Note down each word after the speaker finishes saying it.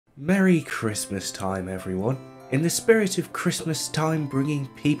Merry Christmas time, everyone. In the spirit of Christmas time bringing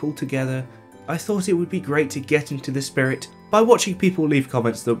people together, I thought it would be great to get into the spirit by watching people leave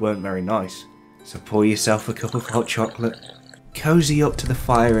comments that weren't very nice. So pour yourself a cup of hot chocolate, cozy up to the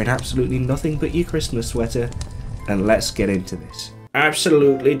fire in absolutely nothing but your Christmas sweater, and let's get into this.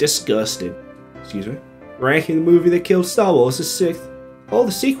 Absolutely disgusting. Excuse me? Ranking the movie that killed Star Wars as 6th? All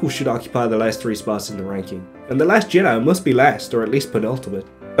the sequels should occupy the last 3 spots in the ranking, and The Last Jedi must be last, or at least penultimate.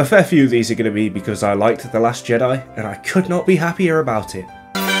 A fair few of these are going to be because I liked The Last Jedi, and I could not be happier about it.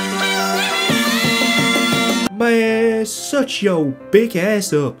 Man, shut your big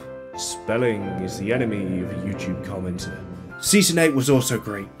ass up. Spelling is the enemy of a YouTube commenter. Season 8 was also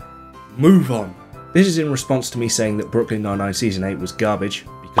great. Move on. This is in response to me saying that Brooklyn Nine-Nine Season 8 was garbage,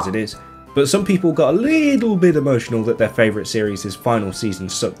 because it is, but some people got a little bit emotional that their favourite series' final season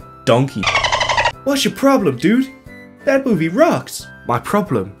sucked donkey. What's your problem, dude? That movie rocks! My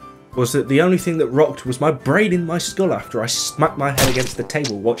problem was that the only thing that rocked was my brain in my skull after I smacked my head against the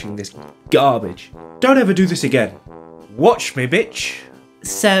table watching this garbage. Don't ever do this again. Watch me, bitch!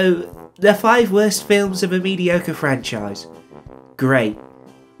 So, the 5 worst films of a mediocre franchise. Great.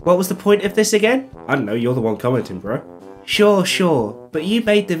 What was the point of this again? I don't know, you're the one commenting, bro. Sure, but you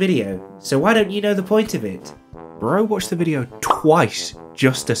made the video, so why don't you know the point of it? Bro watched the video twice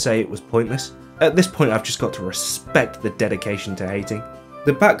just to say it was pointless. At this point I've just got to respect the dedication to hating.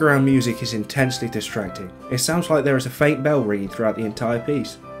 The background music is intensely distracting. It sounds like there is a faint bell ringing throughout the entire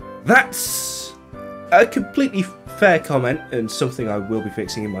piece. That's a completely fair comment and something I will be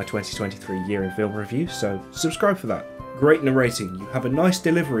fixing in my 2023 year in film review, so subscribe for that. Great narrating, you have a nice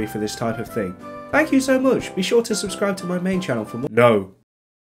delivery for this type of thing. Thank you so much, be sure to subscribe to my main channel for more. No.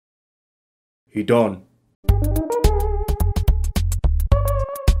 He done.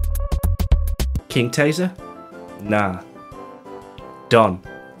 King Taser? Nah. Done.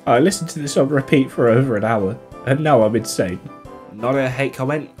 I listened to this on repeat for over an hour, and now I'm insane. Not a hate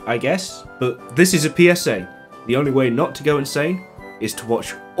comment, I guess, but this is a PSA. The only way not to go insane is to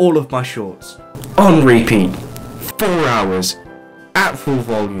watch all of my shorts. On repeat. 4 hours. At full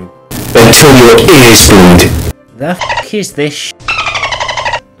volume. Until your ears bleed. The f*** is this sh**?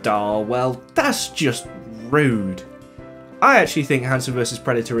 Oh, well, that's just rude. I actually think Hanson vs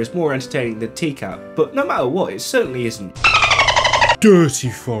Predator is more entertaining than TCAP, but no matter what, it certainly isn't.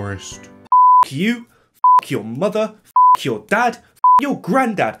 Dirty Forest. F*** you, f*** your mother, f*** your dad, f*** your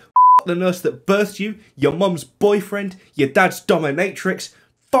granddad, f*** the nurse that birthed you, your mum's boyfriend, your dad's dominatrix.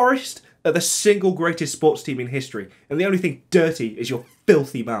 Forest are the single greatest sports team in history, and the only thing dirty is your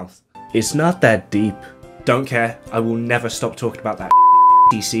filthy mouth. It's not that deep. Don't care, I will never stop talking about that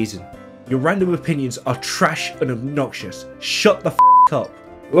season. Your random opinions are trash and obnoxious. Shut the f*** up.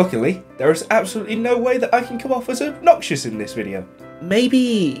 Luckily, there is absolutely no way that I can come off as obnoxious in this video.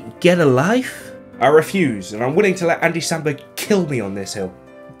 Maybe get a life? I refuse, and I'm willing to let Andy Samberg kill me on this hill.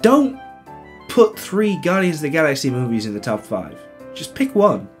 Don't put 3 Guardians of the Galaxy movies in the top 5. Just pick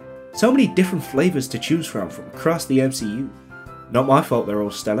one. So many different flavours to choose from across the MCU. Not my fault they're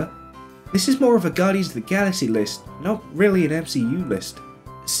all stellar. This is more of a Guardians of the Galaxy list, not really an MCU list.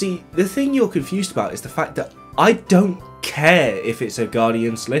 See, the thing you're confused about is the fact that I don't care if it's a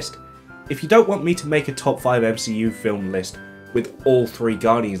Guardians list. If you don't want me to make a top 5 MCU film list with all 3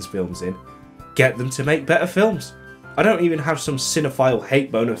 Guardians films in, get them to make better films. I don't even have some cinephile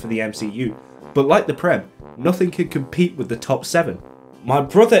hate boner for the MCU, but like the Prem, nothing can compete with the top 7. My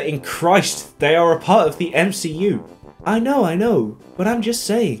brother in Christ, they are a part of the MCU. I know, but I'm just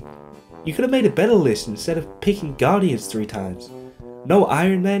saying. You could have made a better list instead of picking Guardians 3 times. No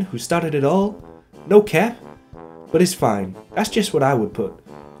Iron Man, who started it all. No Cap. But it's fine. That's just what I would put.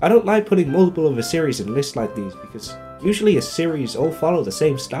 I don't like putting multiple of a series in lists like these because usually a series all follow the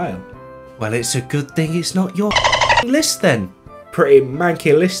same style. Well, it's a good thing it's not your list then. Pretty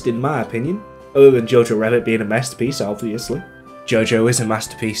manky list in my opinion. Other than Jojo Rabbit being a masterpiece, obviously. Jojo is a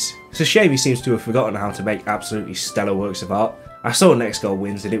masterpiece. It's a shame he seems to have forgotten how to make absolutely stellar works of art. I saw Next Goal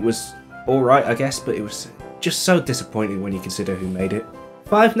Wins and it was alright I guess, but it was just so disappointing when you consider who made it.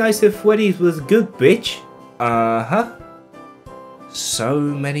 Five Nights at Freddy's was good, bitch. Uh-huh. So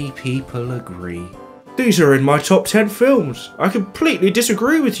many people agree. These are in my top 10 films. I completely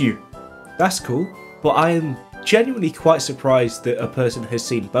disagree with you. That's cool, but I am genuinely quite surprised that a person has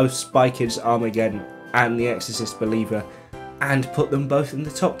seen both Spy Kids Armageddon and The Exorcist Believer and put them both in the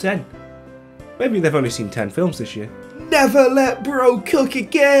top 10. Maybe they've only seen 10 films this year. Never let bro cook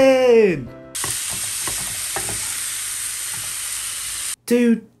again!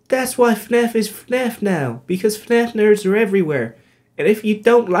 Dude, that's why FNAF is FNAF now, because FNAF nerds are everywhere. And if you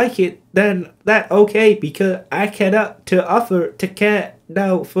don't like it, then that okay, because I cannot to offer to care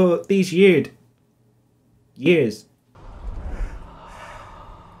now for these years.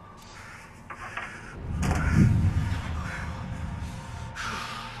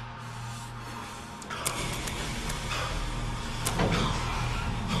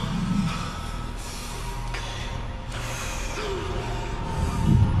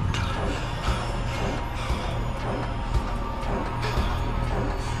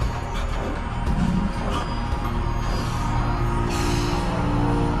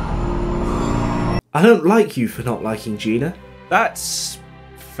 I don't like you for not liking Gina. That's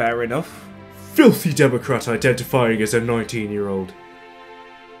fair enough. Filthy Democrat identifying as a 19-year-old.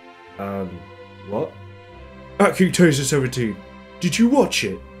 What? At King Taser 17. Did you watch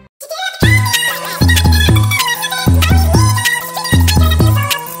it?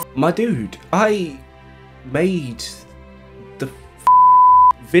 My dude, I made the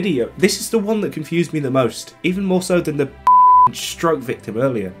video. This is the one that confused me the most, even more so than the stroke victim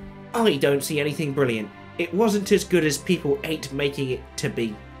earlier. I don't see anything brilliant. It wasn't as good as people ain't making it to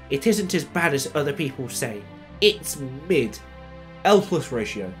be. It isn't as bad as other people say. It's mid. L+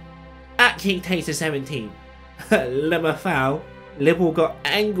 ratio. At King Taser 17. Lemma foul. Liberal got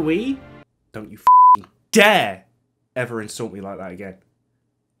angry. Don't you dare ever insult me like that again.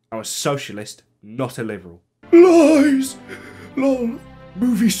 I'm a socialist, not a liberal. Lies! Lol.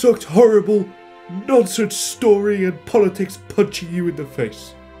 Movie sucked horrible. Nonsense story and politics punching you in the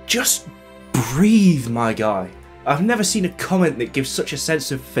face. Just breathe, my guy. I've never seen a comment that gives such a sense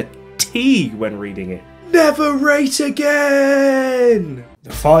of fatigue when reading it. Never rate again!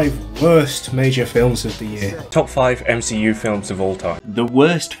 The 5 worst major films of the year. Top 5 MCU films of all time. The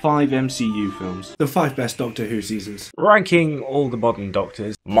worst 5 MCU films. The 5 best Doctor Who seasons. Ranking all the modern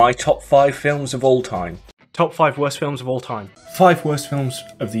Doctors. My top 5 films of all time. Top 5 worst films of all time. 5 worst films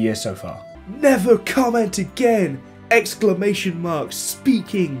of the year so far. Never comment again! Exclamation mark,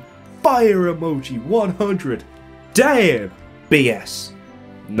 speaking, fire emoji, 100. Damn! BS.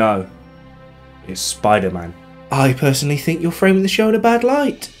 No. It's Spider-Man. I personally think you're framing the show in a bad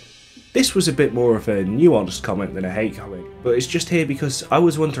light. This was a bit more of a nuanced comment than a hate comment, but it's just here because I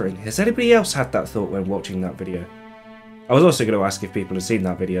was wondering, has anybody else had that thought when watching that video? I was also going to ask if people had seen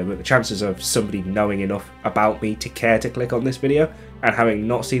that video, but the chances of somebody knowing enough about me to care to click on this video and having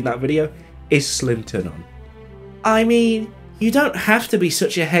not seen that video is slim to none. I mean, you don't have to be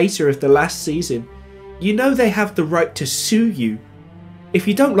such a hater of the last season. You know they have the right to sue you. If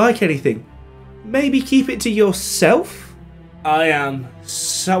you don't like anything, maybe keep it to yourself? I am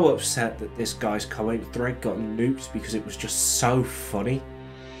so upset that this guy's comment thread got nuked because it was just so funny.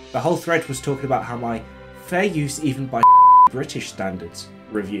 The whole thread was talking about how my fair use even by British standards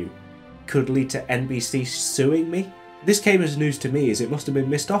review could lead to NBC suing me. This came as news to me as it must have been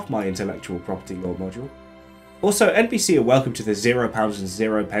missed off my intellectual property law module. Also, NBC are welcome to the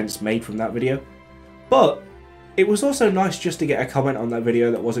 £0.0 made from that video, but it was also nice just to get a comment on that video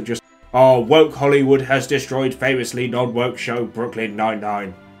that wasn't just, "Oh, woke Hollywood has destroyed famously non-woke show Brooklyn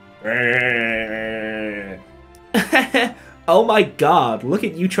Nine-Nine." Oh my god, look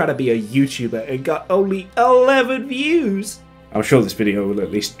at you trying to be a YouTuber and got only 11 views! I'm sure this video will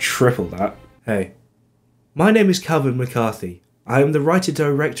at least triple that. Hey, my name is Calvin McCarthy. I am the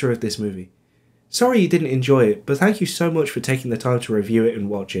writer-director of this movie. Sorry you didn't enjoy it, but thank you so much for taking the time to review it and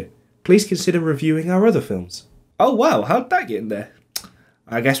watch it. Please consider reviewing our other films. Oh wow, how'd that get in there?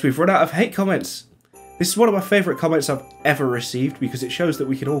 I guess we've run out of hate comments. This is one of my favourite comments I've ever received because it shows that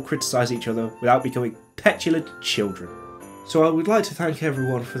we can all criticise each other without becoming petulant children. So I would like to thank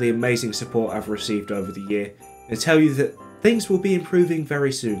everyone for the amazing support I've received over the year and tell you that things will be improving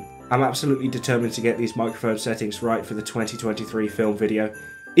very soon. I'm absolutely determined to get these microphone settings right for the 2023 film video,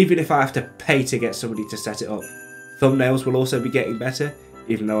 even if I have to pay to get somebody to set it up. Thumbnails will also be getting better,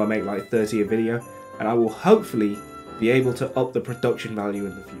 even though I make like 30 a video, and I will hopefully be able to up the production value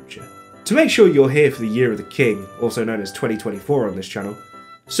in the future. To make sure you're here for the Year of the King, also known as 2024 on this channel,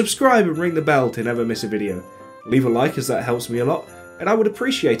 subscribe and ring the bell to never miss a video. Leave a like as that helps me a lot, and I would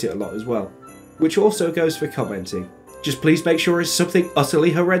appreciate it a lot as well, which also goes for commenting. Just please make sure it's something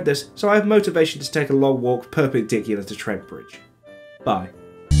utterly horrendous so I have motivation to take a long walk perpendicular to Trent Bridge. Bye.